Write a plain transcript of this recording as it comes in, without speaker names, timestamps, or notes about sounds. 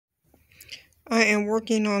I am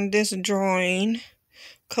working on this drawing,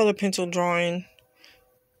 color pencil drawing.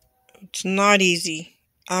 It's not easy.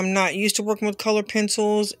 I'm not used to working with color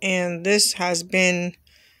pencils, and this has been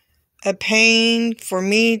a pain for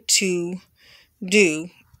me to do.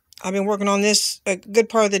 I've been working on this a good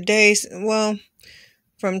part of the day, well,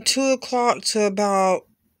 from 2 o'clock to about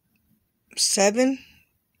 7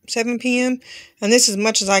 p.m. And this is as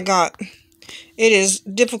much as I got. It is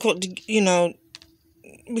difficult to,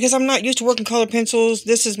 because I'm not used to working color pencils.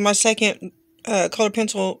 This is my second color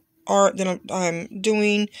pencil art that I'm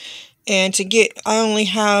doing. And I only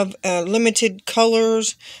have limited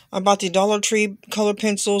colors. I bought the Dollar Tree color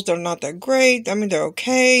pencils. They're not that great. I mean, they're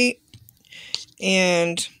okay.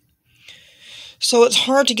 And so it's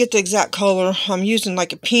hard to get the exact color. I'm using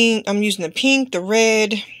like a pink. I'm using the pink, the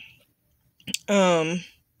red, a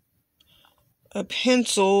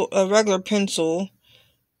pencil, a regular pencil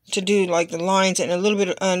to do like the lines, and a little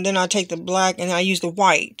bit and then I take the black and I use the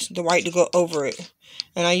white to go over it.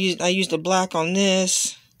 And I use the black on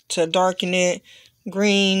this to darken it.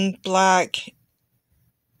 Green, black,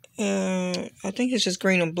 I think it's just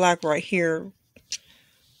green and black right here.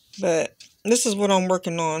 But this is what I'm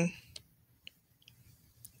working on.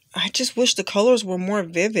 I just wish the colors were more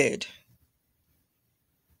vivid,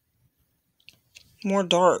 more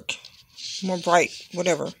dark, more bright,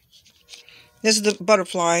 whatever. This is the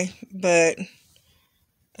butterfly, but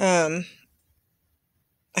I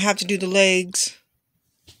have to do the legs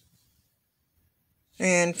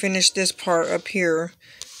and finish this part up here.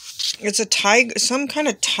 It's a tiger, some kind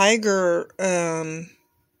of tiger,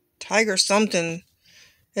 tiger something.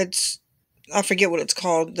 I forget what it's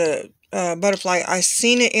called, the butterfly. I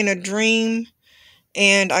seen it in a dream,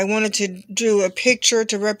 and I wanted to do a picture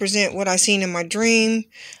to represent what I seen in my dream.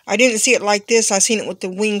 I didn't see it like this. I seen it with the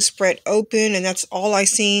wings spread open, and that's all I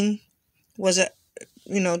seen was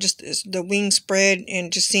just the wings spread,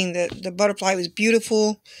 and just seeing the butterfly. It was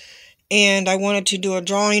beautiful, and I wanted to do a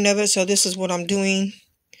drawing of it, so this is what I'm doing.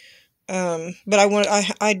 But I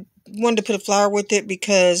wanted to put a flower with it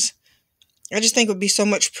because I just think it would be so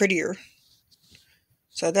much prettier.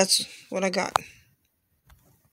 So that's what I got.